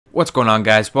What's going on,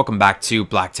 guys? Welcome back to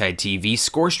BlackTideTV.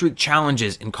 Score streak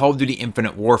challenges in Call of Duty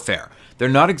Infinite Warfare. They're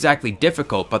not exactly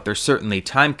difficult, but they're certainly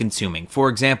time consuming. For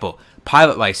example,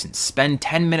 pilot license, spend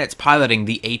 10 minutes piloting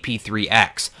the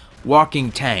AP3X.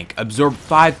 Walking tank, absorb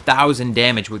 5,000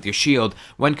 damage with your shield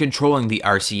when controlling the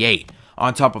RC8.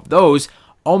 On top of those,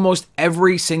 almost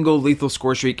every single lethal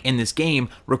score streak in this game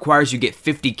requires you get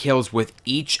 50 kills with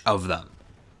each of them.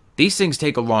 These things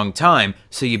take a long time,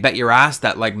 so you bet your ass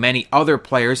that, like many other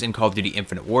players in Call of Duty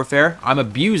Infinite Warfare, I'm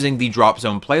abusing the drop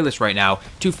zone playlist right now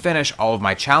to finish all of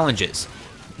my challenges.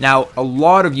 Now, a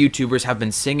lot of YouTubers have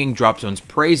been singing drop zone's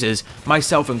praises,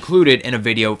 myself included, in a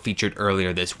video featured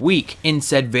earlier this week. In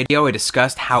said video, I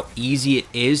discussed how easy it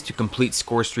is to complete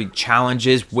score streak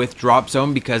challenges with drop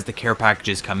zone because the care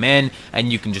packages come in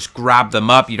and you can just grab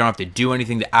them up. You don't have to do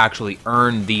anything to actually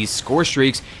earn these score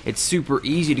streaks. It's super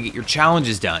easy to get your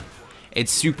challenges done.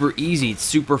 It's super easy, it's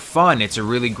super fun, it's a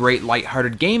really great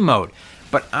lighthearted game mode.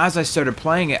 But as I started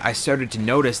playing it, I started to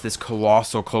notice this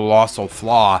colossal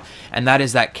flaw, and that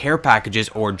is that care packages,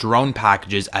 or drone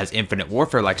packages as Infinite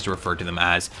Warfare likes to refer to them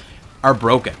as, are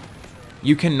broken.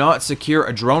 You cannot secure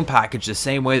a drone package the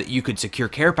same way that you could secure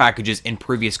care packages in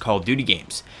previous Call of Duty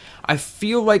games. I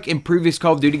feel like in previous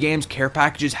Call of Duty games, care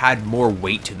packages had more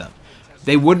weight to them.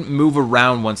 They wouldn't move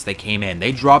around once they came in.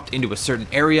 They dropped into a certain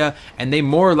area, and they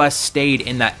more or less stayed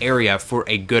in that area for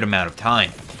a good amount of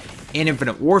time. In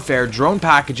Infinite Warfare, drone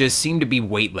packages seem to be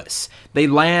weightless. They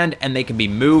land and they can be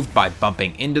moved by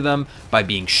bumping into them, by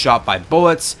being shot by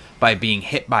bullets, by being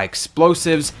hit by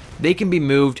explosives. They can be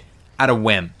moved at a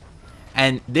whim.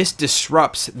 And this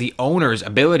disrupts the owner's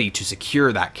ability to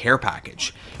secure that care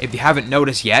package. If you haven't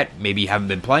noticed yet, maybe you haven't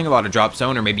been playing a lot of drop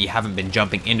zone, or maybe you haven't been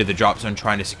jumping into the drop zone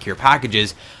trying to secure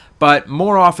packages, but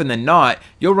more often than not,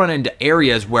 you'll run into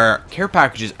areas where care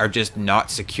packages are just not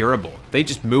securable. They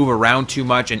just move around too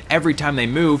much, and every time they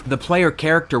move, the player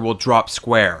character will drop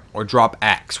square or drop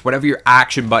X. Whatever your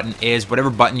action button is, whatever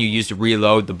button you use to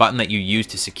reload, the button that you use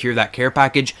to secure that care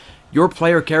package, your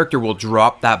player character will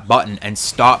drop that button and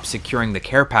stop securing the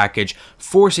care package,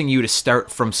 forcing you to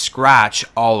start from scratch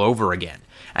all over again.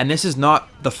 And this is not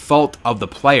the fault of the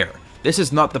player. This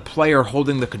is not the player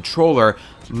holding the controller,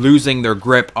 losing their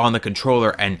grip on the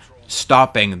controller and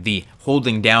stopping the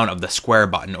holding down of the square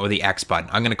button or the X button.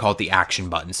 I'm going to call it the action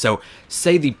button. So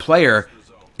say the player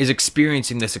is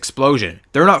experiencing this explosion.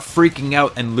 They're not freaking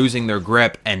out and losing their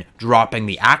grip and dropping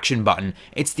the action button.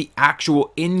 It's the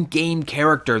actual in-game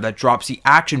character that drops the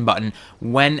action button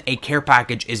when a care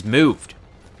package is moved.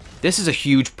 This is a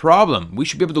huge problem. We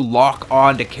should be able to lock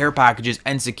on to care packages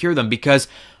and secure them, because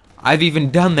I've even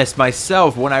done this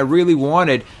myself when I really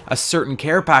wanted a certain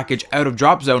care package out of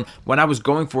drop zone. When I was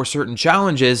going for certain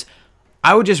challenges,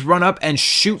 I would just run up and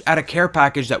shoot at a care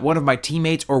package that one of my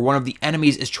teammates or one of the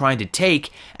enemies is trying to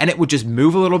take, and it would just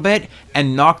move a little bit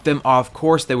and knock them off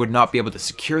course. They would not be able to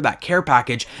secure that care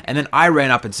package, and then I ran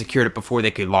up and secured it before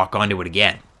they could lock onto it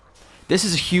again. This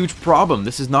is a huge problem.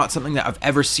 This is not something that I've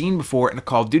ever seen before in a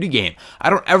Call of Duty game. I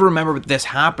don't ever remember this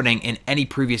happening in any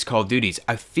previous Call of Duties.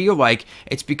 I feel like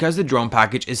it's because the drone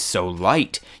package is so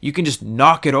light. You can just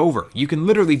knock it over. You can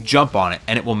literally jump on it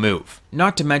and it will move.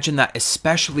 Not to mention that,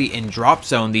 especially in drop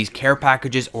zone, these care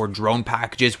packages or drone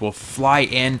packages will fly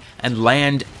in and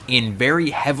land in very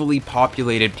heavily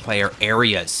populated player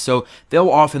areas. So they'll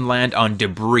often land on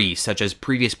debris, such as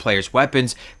previous players'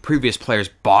 weapons, previous players'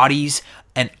 bodies,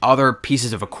 and other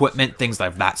pieces of equipment, things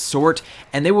like that sort,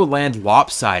 and they will land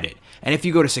lopsided. And if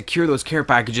you go to secure those care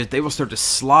packages, they will start to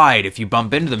slide if you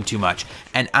bump into them too much.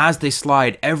 And as they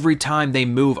slide, every time they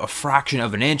move a fraction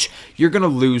of an inch, you're going to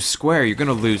lose square, you're going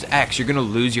to lose X, you're going to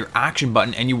lose your action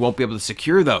button, and you won't be able to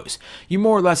secure those. You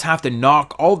more or less have to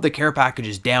knock all of the care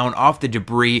packages down off the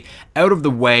debris, out of the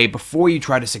way, before you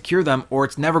try to secure them, or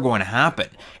it's never going to happen.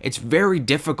 It's very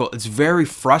difficult, it's very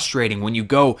frustrating when you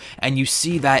go and you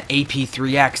see that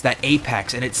AP3X, that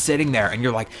Apex, and it's sitting there, and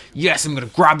you're like, yes, I'm going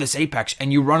to grab this Apex,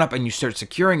 and you run up and you start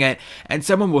securing it, and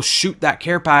someone will shoot that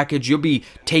care package. You'll be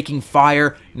taking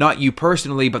fire, not you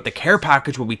personally, but the care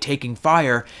package will be taking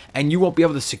fire, and you won't be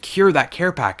able to secure that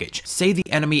care package. Say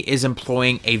the enemy is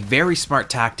employing a very smart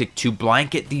tactic to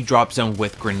blanket the drop zone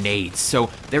with grenades. So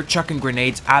they're chucking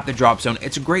grenades at the drop zone.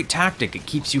 It's a great tactic. It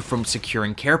keeps you from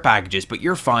securing care packages, but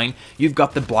you're fine. You've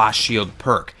got the blast shield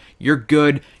perk. You're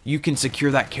good, you can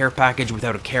secure that care package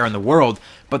without a care in the world,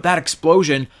 but that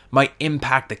explosion might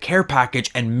impact the care package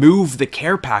and move the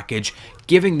care package,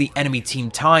 giving the enemy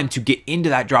team time to get into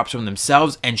that drop zone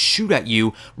themselves and shoot at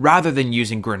you rather than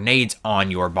using grenades on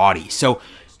your body. So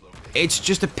it's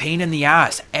just a pain in the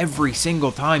ass every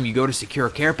single time you go to secure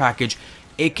a care package.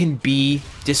 it can be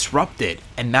disrupted,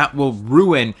 and that will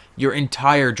ruin your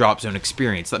entire drop zone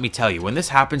experience. Let me tell you, when this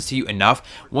happens to you enough,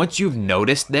 once you've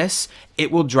noticed this,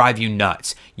 it will drive you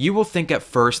nuts. You will think at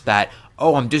first that,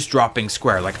 oh, I'm just dropping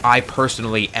square. Like, I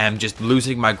personally am just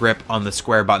losing my grip on the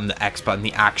square button, the X button,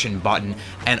 the action button,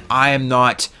 and I am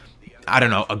not, I don't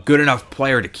know, a good enough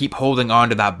player to keep holding on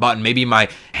to that button. Maybe my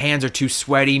hands are too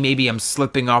sweaty. Maybe I'm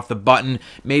slipping off the button.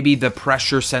 Maybe the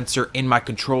pressure sensor in my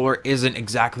controller isn't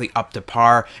exactly up to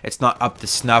par. It's not up to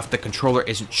snuff. The controller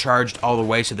isn't charged all the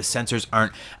way, so the sensors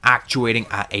aren't actuating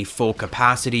at a full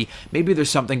capacity. Maybe there's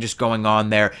something just going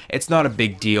on there. It's not a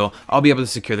big deal. I'll be able to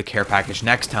secure the care package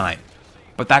next time.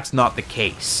 But that's not the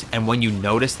case. And when you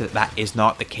notice that that is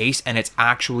not the case, and it's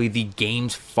actually the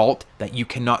game's fault that you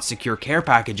cannot secure care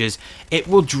packages, it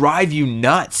will drive you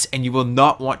nuts and you will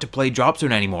not want to play Drop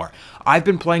Zone anymore. I've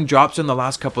been playing Drop Zone the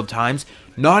last couple of times,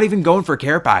 not even going for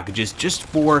care packages, just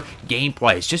for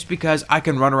gameplays, just because I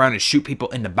can run around and shoot people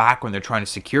in the back when they're trying to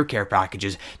secure care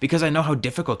packages, because I know how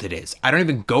difficult it is. I don't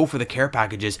even go for the care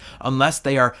packages unless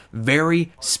they are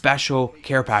very special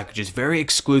care packages, very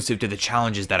exclusive to the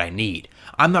challenges that I need.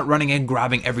 I'm not running in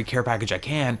grabbing every care package I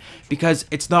can because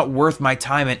it's not worth my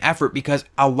time and effort, because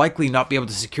I'll likely not be able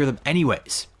to secure them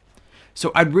anyways.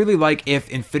 So I'd really like if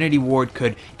Infinity Ward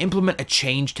could implement a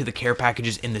change to the care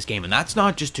packages in this game. And that's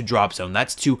not just to Drop Zone,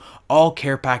 that's to all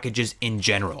care packages in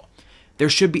general. There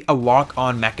should be a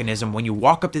lock-on mechanism when you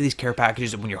walk up to these care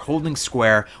packages, and when you're holding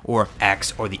square or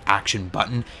X or the action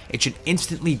button, it should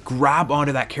instantly grab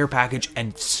onto that care package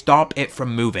and stop it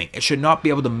from moving. It should not be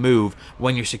able to move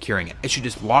when you're securing it. It should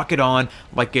just lock it on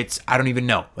like it's, I don't even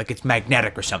know, like it's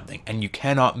magnetic or something, and you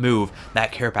cannot move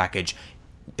that care package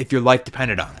if your life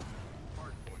depended on it.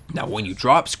 Now, when you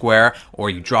drop square or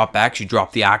you drop X, you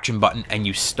drop the action button and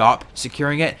you stop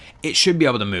securing it, it should be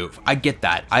able to move. I get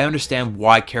that. I understand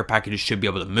why care packages should be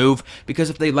able to move, because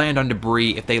if they land on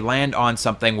debris, if they land on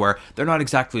something where they're not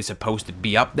exactly supposed to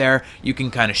be up there, you can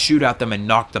kind of shoot at them and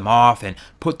knock them off and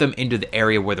put them into the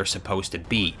area where they're supposed to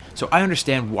be. So I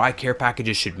understand why care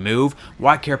packages should move,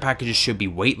 why care packages should be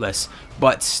weightless,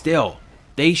 but still,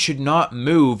 they should not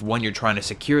move when you're trying to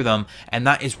secure them, and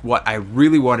that is what I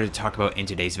really wanted to talk about in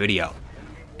today's video.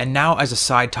 And now, as a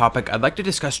side topic, I'd like to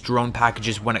discuss drone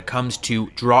packages when it comes to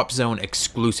Drop Zone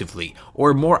exclusively,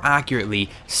 or more accurately,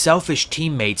 selfish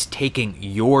teammates taking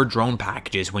your drone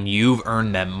packages when you've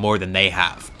earned them more than they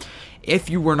have.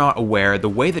 If you were not aware, the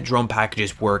way that drone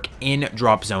packages work in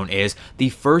Drop Zone is the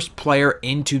first player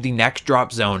into the next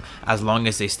Drop Zone, as long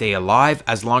as they stay alive,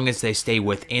 as long as they stay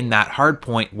within that hard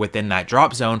point within that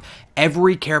Drop Zone,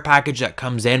 every care package that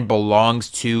comes in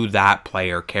belongs to that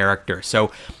player character.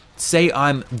 So say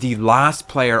I'm the last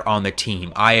player on the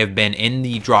team. I have been in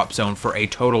the Drop Zone for a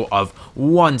total of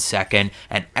 1 second,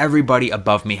 and everybody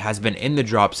above me has been in the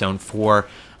Drop Zone for,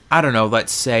 I don't know,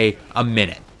 let's say a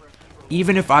minute.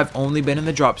 Even if I've only been in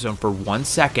the Drop Zone for 1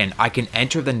 second, I can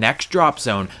enter the next Drop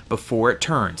Zone before it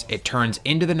turns. It turns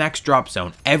into the next Drop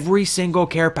Zone. Every single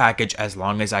care package, as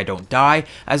long as I don't die,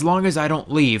 as long as I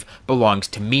don't leave, belongs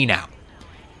to me now.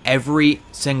 Every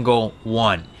single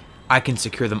one. I can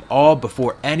secure them all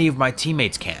before any of my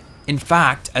teammates can. In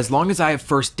fact, as long as I have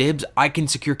first dibs, I can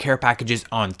secure care packages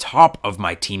on top of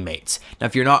my teammates. Now,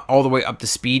 if you're not all the way up to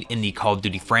speed in the Call of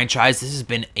Duty franchise, this has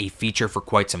been a feature for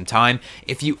quite some time.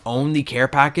 If you own the care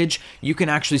package, you can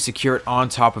actually secure it on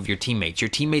top of your teammates. Your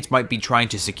teammates might be trying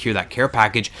to secure that care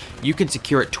package. You can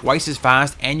secure it twice as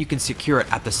fast, and you can secure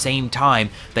it at the same time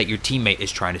that your teammate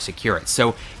is trying to secure it.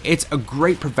 So it's a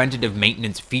great preventative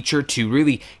maintenance feature to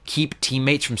really keep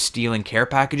teammates from stealing care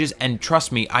packages. And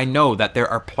trust me, I know that there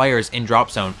are players in Drop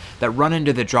Zone that run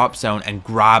into the Drop Zone and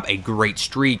grab a great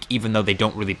streak, even though they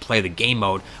don't really play the game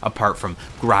mode apart from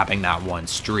grabbing that one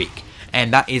streak.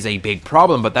 And that is a big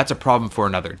problem, but that's a problem for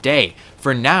another day.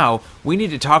 For now, we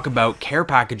need to talk about care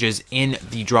packages in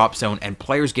the Drop Zone and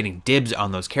players getting dibs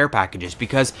on those care packages,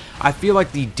 because I feel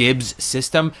like the dibs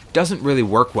system doesn't really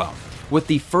work well. With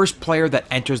the first player that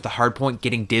enters the hardpoint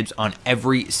getting dibs on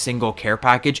every single care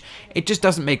package, it just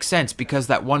doesn't make sense, because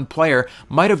that one player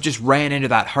might have just ran into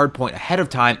that hardpoint ahead of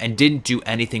time and didn't do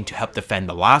anything to help defend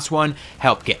the last one,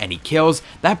 help get any kills.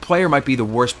 That player might be the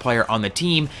worst player on the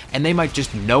team, and they might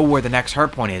just know where the next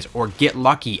hardpoint is, or get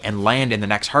lucky and land in the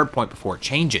next hardpoint before it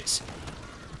changes.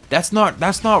 That's not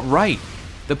right.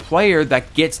 The player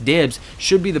that gets dibs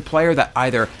should be the player that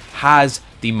either has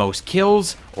the most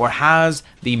kills or has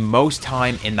the most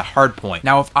time in the hardpoint.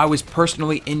 Now, if I was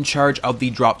personally in charge of the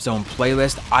drop zone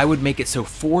playlist, I would make it so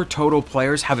 4 total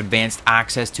players have advanced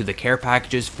access to the care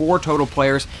packages. 4 total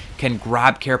players can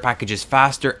grab care packages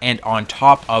faster and on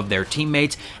top of their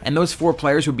teammates, and those 4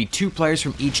 players would be 2 players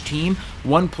from each team,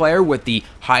 1 player with the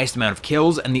highest amount of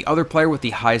kills and the other player with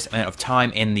the highest amount of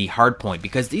time in the hardpoint,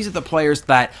 because these are the players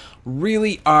that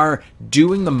really are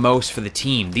doing the most for the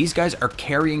team. These guys are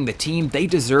carrying the team. They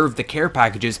deserve the care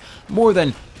packages more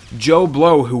than Joe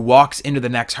Blow, who walks into the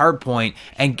next hardpoint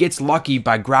and gets lucky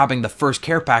by grabbing the first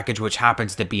care package, which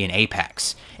happens to be an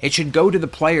Apex. It should go to the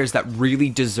players that really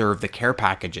deserve the care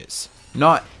packages,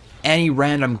 not any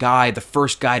random guy, the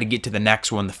first guy to get to the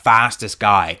next one, the fastest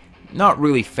guy. Not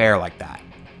really fair like that.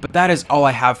 But that is all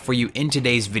I have for you in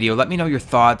today's video. Let me know your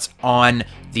thoughts on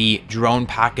the drone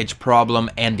package problem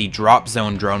and the drop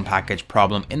zone drone package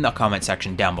problem in the comment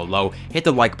section down below. Hit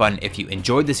the like button if you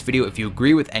enjoyed this video, if you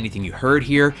agree with anything you heard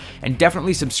here, and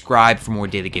definitely subscribe for more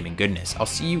daily gaming goodness. I'll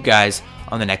see you guys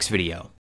on the next video.